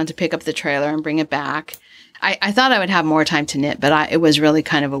 going down to pick up the trailer and bring it back. I thought I would have more time to knit, but it was really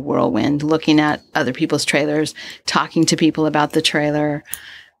kind of a whirlwind, looking at other people's trailers, talking to people about the trailer,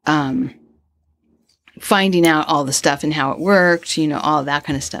 finding out all the stuff and how it worked, all that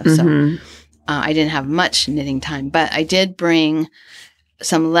kind of stuff. So I didn't have much knitting time, but I did bring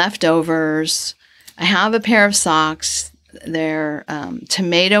some leftovers. I have a pair of socks. They're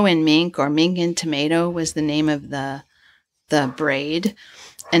tomato and mink, or mink and tomato was the name of the braid,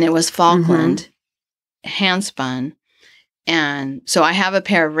 and it was Falkland hand spun. And so I have a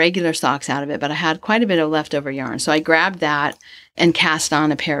pair of regular socks out of it, but I had quite a bit of leftover yarn. So I grabbed that and cast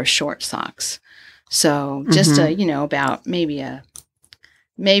on a pair of short socks. So just about maybe an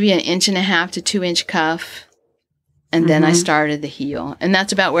 1.5 to 2 inch cuff. And then I started the heel, and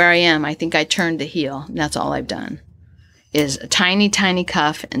that's about where I am. I think I turned the heel. And that's all I've done, is a tiny, tiny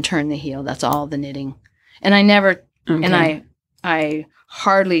cuff and turn the heel. That's all the knitting. And I never, and I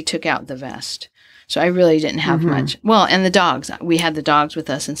hardly took out the vest. So I really didn't have much. Well, and the dogs, we had the dogs with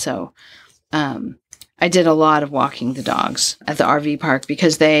us. And so I did a lot of walking the dogs at the RV park,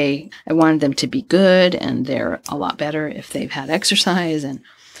 because I wanted them to be good, and they're a lot better if they've had exercise. And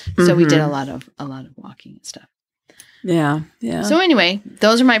so we did a lot of walking and stuff. Yeah, yeah. So anyway,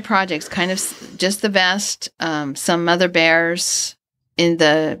 those are my projects, kind of just the vest, some Mother Bears in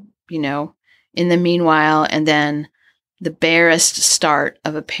the meanwhile, and then the barest start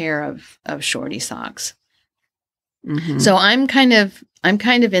of a pair of shorty socks. So I'm kind of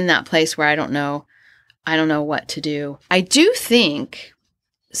in that place where I don't know what to do. I do think,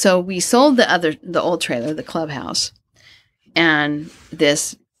 so we sold the old trailer, the clubhouse, and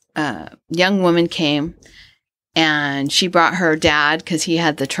this young woman came, and she brought her dad because he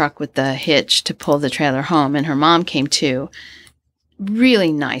had the truck with the hitch to pull the trailer home, and her mom came too.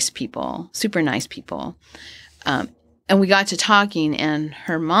 Really nice people, super nice people. And we got to talking, and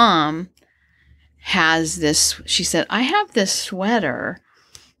her mom has this, she said, I have this sweater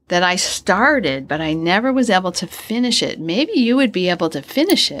that I started, but I never was able to finish it. Maybe you would be able to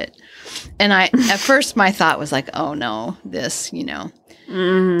finish it. And at first my thought was like, oh no, this,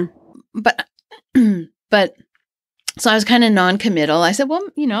 but so I was kind of non-committal. I said, well,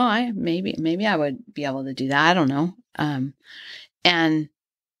 maybe I would be able to do that. I don't know. And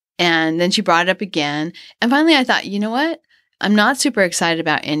then she brought it up again. And finally I thought, you know what? I'm not super excited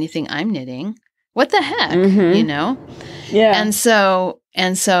about anything I'm knitting. What the heck, Yeah.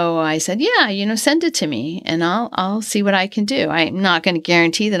 And so I said, yeah, send it to me and I'll see what I can do. I'm not going to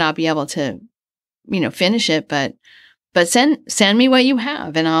guarantee that I'll be able to, finish it, but send me what you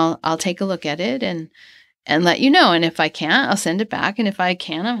have and I'll take a look at it and let you know. And if I can't, I'll send it back. And if I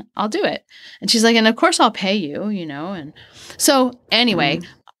can, I'll do it. And she's like, and of course I'll pay you, And so anyway,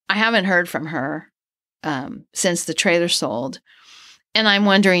 I haven't heard from her since the trailer sold. And I'm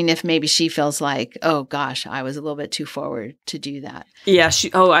wondering if maybe she feels like, oh gosh, I was a little bit too forward to do that. Yeah.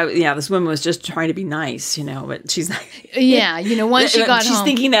 This woman was just trying to be nice, but she's like, once she got home. She's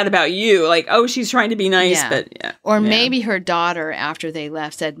thinking that about you, like, oh, she's trying to be nice, but yeah. Or maybe her daughter, after they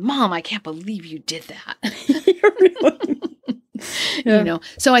left, said, Mom, I can't believe you did that.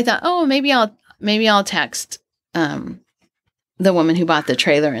 So I thought, oh, maybe I'll text the woman who bought the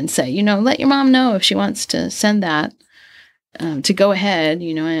trailer and say, let your mom know if she wants to send that. To go ahead,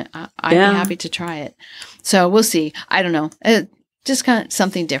 I'd be happy to try it. So we'll see. I don't know. Just kind of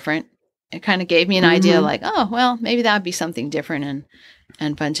something different. It kind of gave me an idea like, oh, well, maybe that'd be something different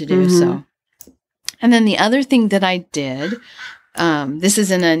and fun to do. So, and then the other thing that I did, this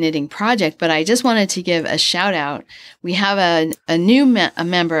isn't a knitting project, but I just wanted to give a shout out. We have a new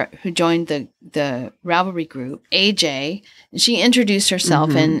member who joined the Ravelry group, AJ. She introduced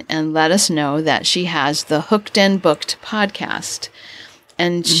herself and let us know that she has the Hooked and Booked podcast.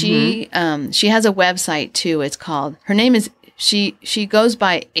 And she has a website too. It's called, her name is, she goes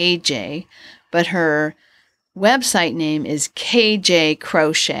by AJ, but her website name is KJ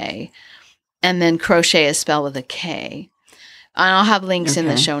Crochet. And then crochet is spelled with a K. And I'll have links in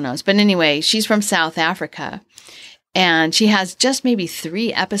the show notes. But anyway, she's from South Africa. And she has just maybe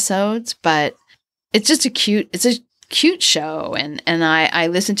 3 episodes, but it's just a cute show. And I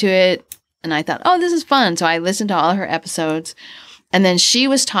listened to it and I thought, oh, this is fun. So I listened to all her episodes. And then she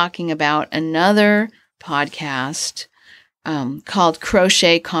was talking about another podcast called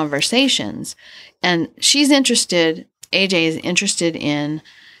Crochet Conversations. And AJ is interested in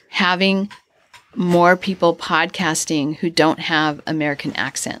having more people podcasting who don't have American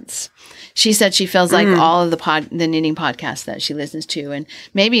accents. She said she feels like all of the knitting podcasts that she listens to, and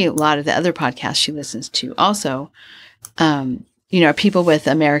maybe a lot of the other podcasts she listens to also, are people with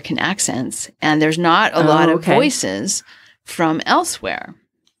American accents, and there's not a lot of voices from elsewhere.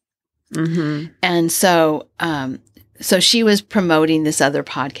 And so she was promoting this other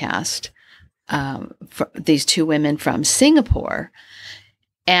podcast for these 2 women from Singapore.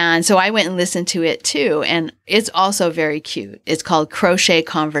 And so I went and listened to it too. And it's also very cute. It's called Crochet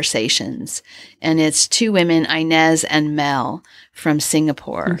Conversations. And it's 2 women, Inez and Mel from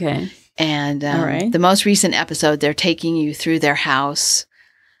Singapore. Okay. And the most recent episode, they're taking you through their house,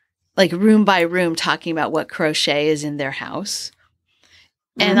 like room by room, talking about what crochet is in their house.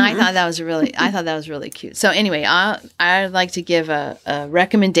 And I thought that was really cute. So anyway, I'd like to give a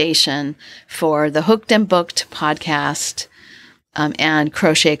recommendation for the Hooked and Booked podcast. And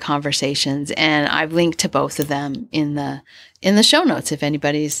Crochet Conversations, and I've linked to both of them in the show notes if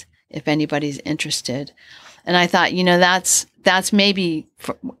anybody's interested. And I thought, that's maybe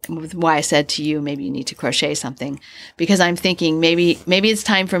why I said to you, maybe you need to crochet something, because I'm thinking maybe it's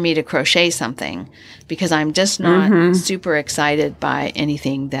time for me to crochet something, because I'm just not super excited by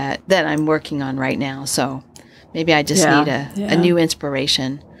anything that I'm working on right now. So maybe I just need a new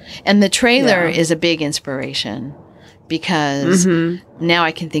inspiration. And the trailer is a big inspiration. Because now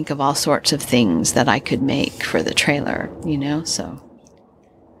I can think of all sorts of things that I could make for the trailer, so,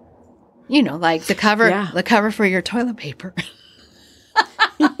 like the cover for your toilet paper.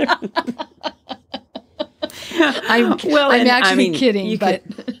 I'm actually kidding, but.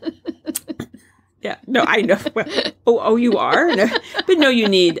 Yeah, no, I know. Well, you are? No, but no, you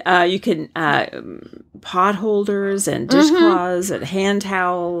need, you can pot holders and dishcloths and hand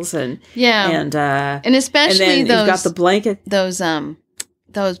towels and especially and then those, you've got the blanket, those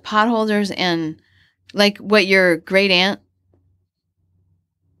pot holders, and like what your great aunt,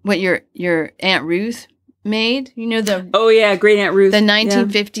 your Aunt Ruth made, great Aunt Ruth, the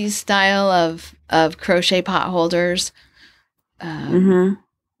 1950s style of crochet pot holders.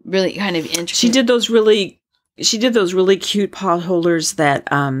 Really kind of interesting. She did those really cute pot holders that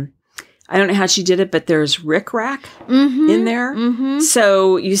I don't know how she did it, but there's rickrack in there.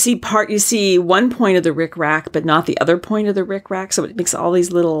 So you see one point of the rickrack, but not the other point of the rickrack. So it makes all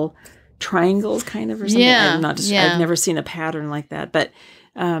these little triangles kind of or something. I've never seen a pattern like that. But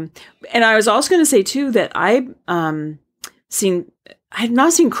and I was also going to say too that I've not seen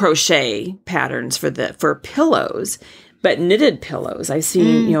crochet patterns for pillows. But knitted pillows, I've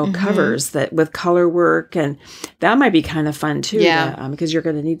seen, covers that with color work, and that might be kind of fun too. Yeah. Because you're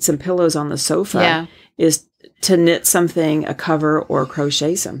going to need some pillows on the sofa. Is to knit something, a cover, or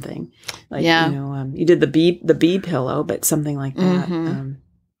crochet something. Like you did the bee pillow, but something like that.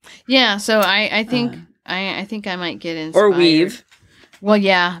 So I think I might get inspired. Or weave.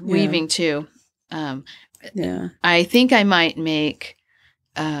 Well, weaving too. I think I might make.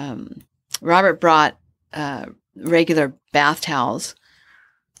 Robert brought. Regular bath towels,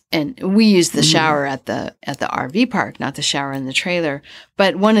 and we use the shower at the RV park, not the shower in the trailer.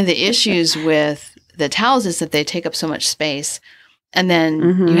 But one of the issues with the towels is that they take up so much space, and then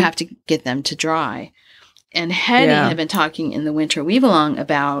you have to get them to dry. And Hetty had been talking in the winter weave along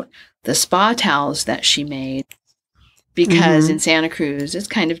about the spa towels that she made, because in Santa Cruz it's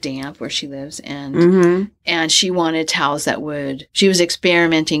kind of damp where she lives, and she wanted towels that would. She was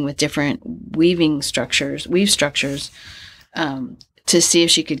experimenting with different weave structures, to see if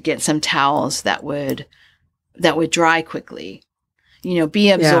she could get some towels that would dry quickly,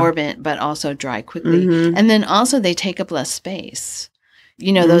 be absorbent but also dry quickly, and then also they take up less space.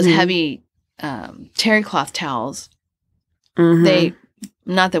 Those heavy terry cloth towels, they.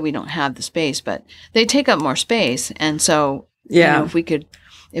 Not that we don't have the space, but they take up more space, and so if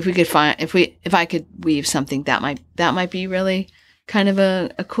I could weave something that might be really kind of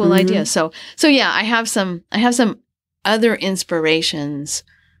a cool idea. So I have some other inspirations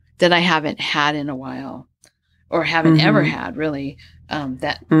that I haven't had in a while, or haven't ever had really.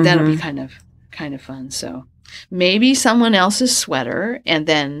 That'll be kind of fun. So maybe someone else's sweater, and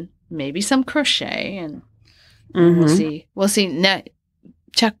then maybe some crochet, and we'll see.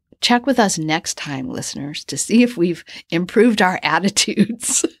 Check with us next time, listeners, to see if we've improved our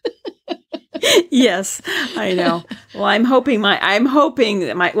attitudes. Yes, I know. Well, I'm hoping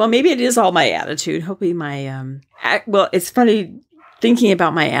maybe it is all my attitude. Hoping it's funny thinking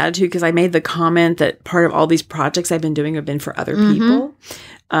about my attitude, because I made the comment that part of all these projects I've been doing have been for other people.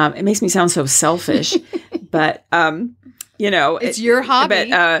 It makes me sound so selfish, but it's your hobby.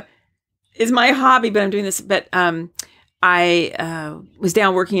 But it's my hobby, but I'm doing this. But I was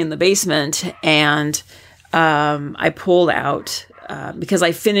down working in the basement, and I pulled out because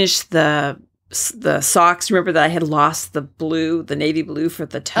I finished the socks. Remember that I had lost the navy blue for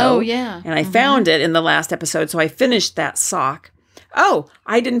the toe? Oh, yeah. And I found it in the last episode, so I finished that sock. Oh,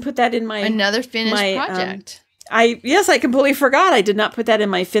 I didn't put that in my... Another finished project. I completely forgot. I did not put that in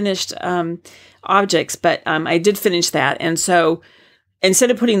my finished objects, but I did finish that. And so...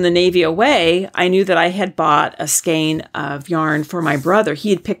 instead of putting the navy away, I knew that I had bought a skein of yarn for my brother. He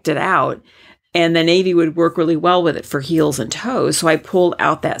had picked it out, and the navy would work really well with it for heels and toes. So I pulled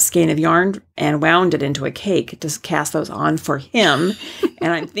out that skein of yarn and wound it into a cake to cast those on for him.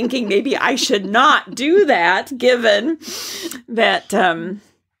 And I'm thinking maybe I should not do that, given that,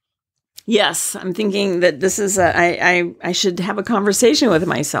 yes, I'm thinking that this is I should have a conversation with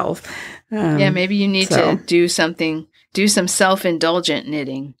myself. Maybe you need to do something. Do some self-indulgent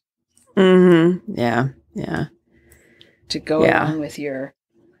knitting. Yeah. To go along with your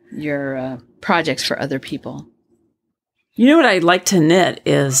projects for other people. You know what I'd like to knit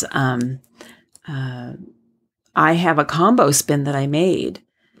is I have a combo spin that I made,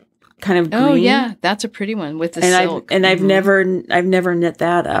 kind of green. Oh yeah, that's a pretty one with the silk. I've never knit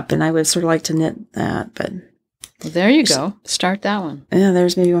that up, and I would sort of like to knit that. But there you go. Start that one. Yeah,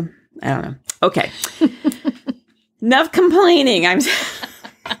 there's maybe one. I don't know. Okay. Enough complaining.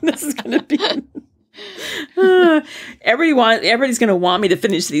 This is going to be. Everybody's going to want me to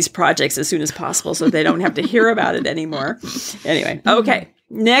finish these projects as soon as possible, so they don't have to hear about it anymore. Anyway, okay.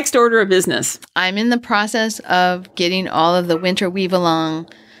 Next order of business. I'm in the process of getting all of the winter weave along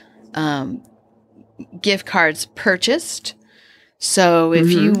gift cards purchased. So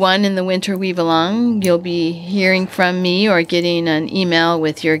if you won in the Winter Weave Along, you'll be hearing from me or getting an email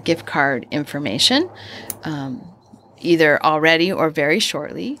with your gift card information, either already or very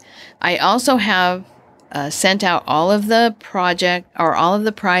shortly. I also have sent out all of the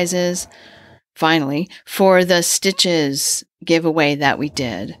prizes, finally, for the Stitches giveaway that we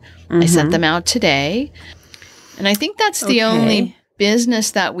did. I sent them out today. And I think that's the only business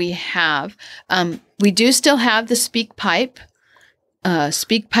that we have. We do still have the Speak Pipe. They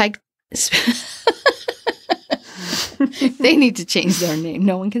need to change their name.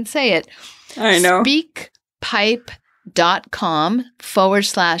 No one can say it. I know.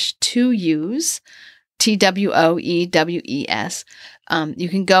 Speakpipe.com/2Us, TWOEWES. You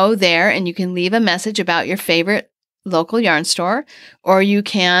can go there and you can leave a message about your favorite local yarn store, or you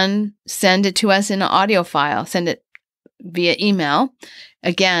can send it to us in an audio file. Send it via email.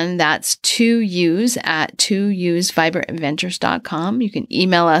 Again, that's 2Us at 2usfiberadventures.com. You can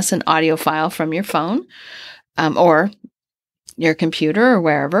email us an audio file from your phone or your computer or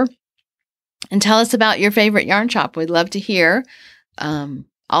wherever, and tell us about your favorite yarn shop. We'd love to hear all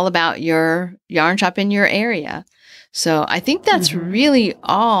about your yarn shop in your area. So I think that's really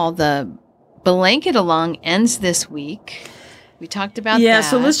all. The Blanket Along ends this week. We talked about that. Yeah,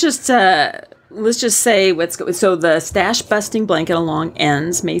 so let's just say so the Stash Busting Blanket Along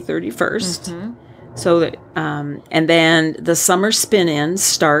ends May 31st. So that, and then the Summer Spin-In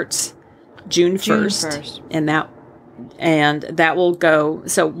starts June 1st. And that will go.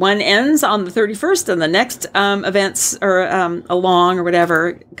 So one ends on the 31st, and the next events or along or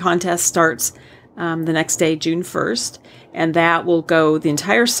whatever contest starts the next day, June 1st, and that will go the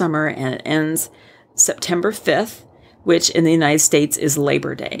entire summer, and it ends September 5th. Which in the United States is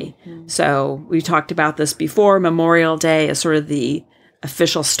Labor Day. So we've talked about this before. Memorial Day is sort of the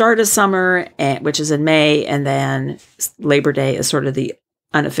official start of summer, which is in May, and then Labor Day is sort of the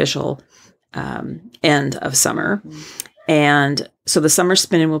unofficial end of summer. And so the Summer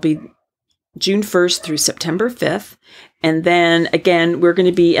Spin-In will be June 1st through September 5th. And then again, we're going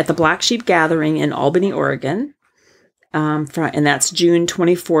to be at the Black Sheep Gathering in Albany, Oregon. And that's June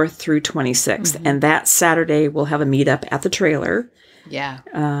 24th through 26th. And that Saturday, we'll have a meetup at the trailer. Yeah.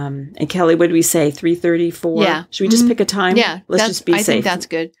 And Kelly, what did we say? 3:30, 4? Yeah. Should we just pick a time? Yeah. Let's just be safe. I think that's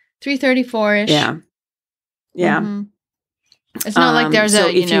good. 3:34-ish. Yeah. Yeah. It's not like there's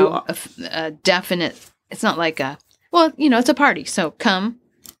a definite, it's not like it's a party. So come.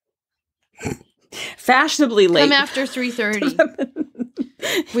 Fashionably late. Come after 3:30.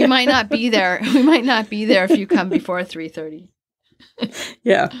 We might not be there. We might not be there if you come before 3:30.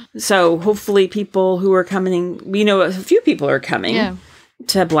 Yeah. So hopefully people who are coming, we know a few people are coming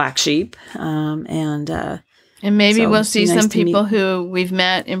to Black Sheep. And maybe we'll see some people who we've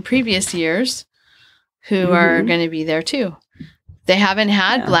met in previous years who are going to be there too. They haven't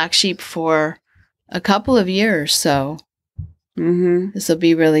had Black Sheep for a couple of years. So this will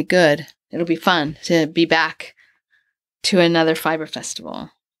be really good. It'll be fun to be back to another fiber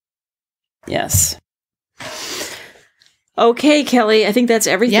festival. Yes. Okay, Kelly, I think that's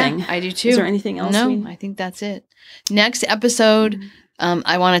everything. Yeah, I do too. Is there anything else? No, I think that's it. Next episode,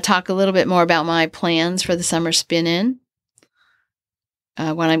 I want to talk a little bit more about my plans for the Summer Spin-In.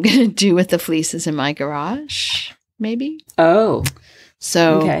 What I'm going to do with the fleeces in my garage, maybe. Oh.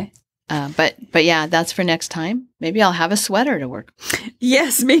 So, okay. But yeah, that's for next time. Maybe I'll have a sweater to work.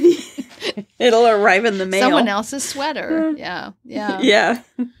 Yes, maybe it'll arrive in the mail. Someone else's sweater. Yeah. Yeah.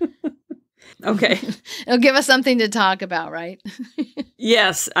 Okay. It'll give us something to talk about, right?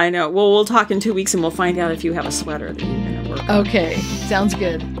 Yes, I know. Well, we'll talk in 2 weeks and we'll find out if you have a sweater that you're going to work on. Okay. Sounds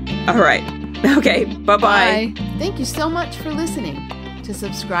good. All right. Okay. Bye-bye. Bye. Thank you so much for listening. To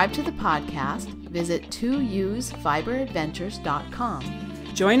subscribe to the podcast, visit 2usfiberadventures.com.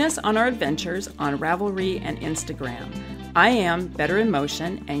 Join us on our adventures on Ravelry and Instagram. I am Better in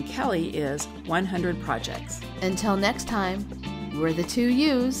Motion, and Kelly is 100 Projects. Until next time, we're the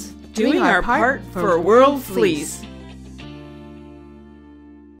 2Us doing our part for World Fleece.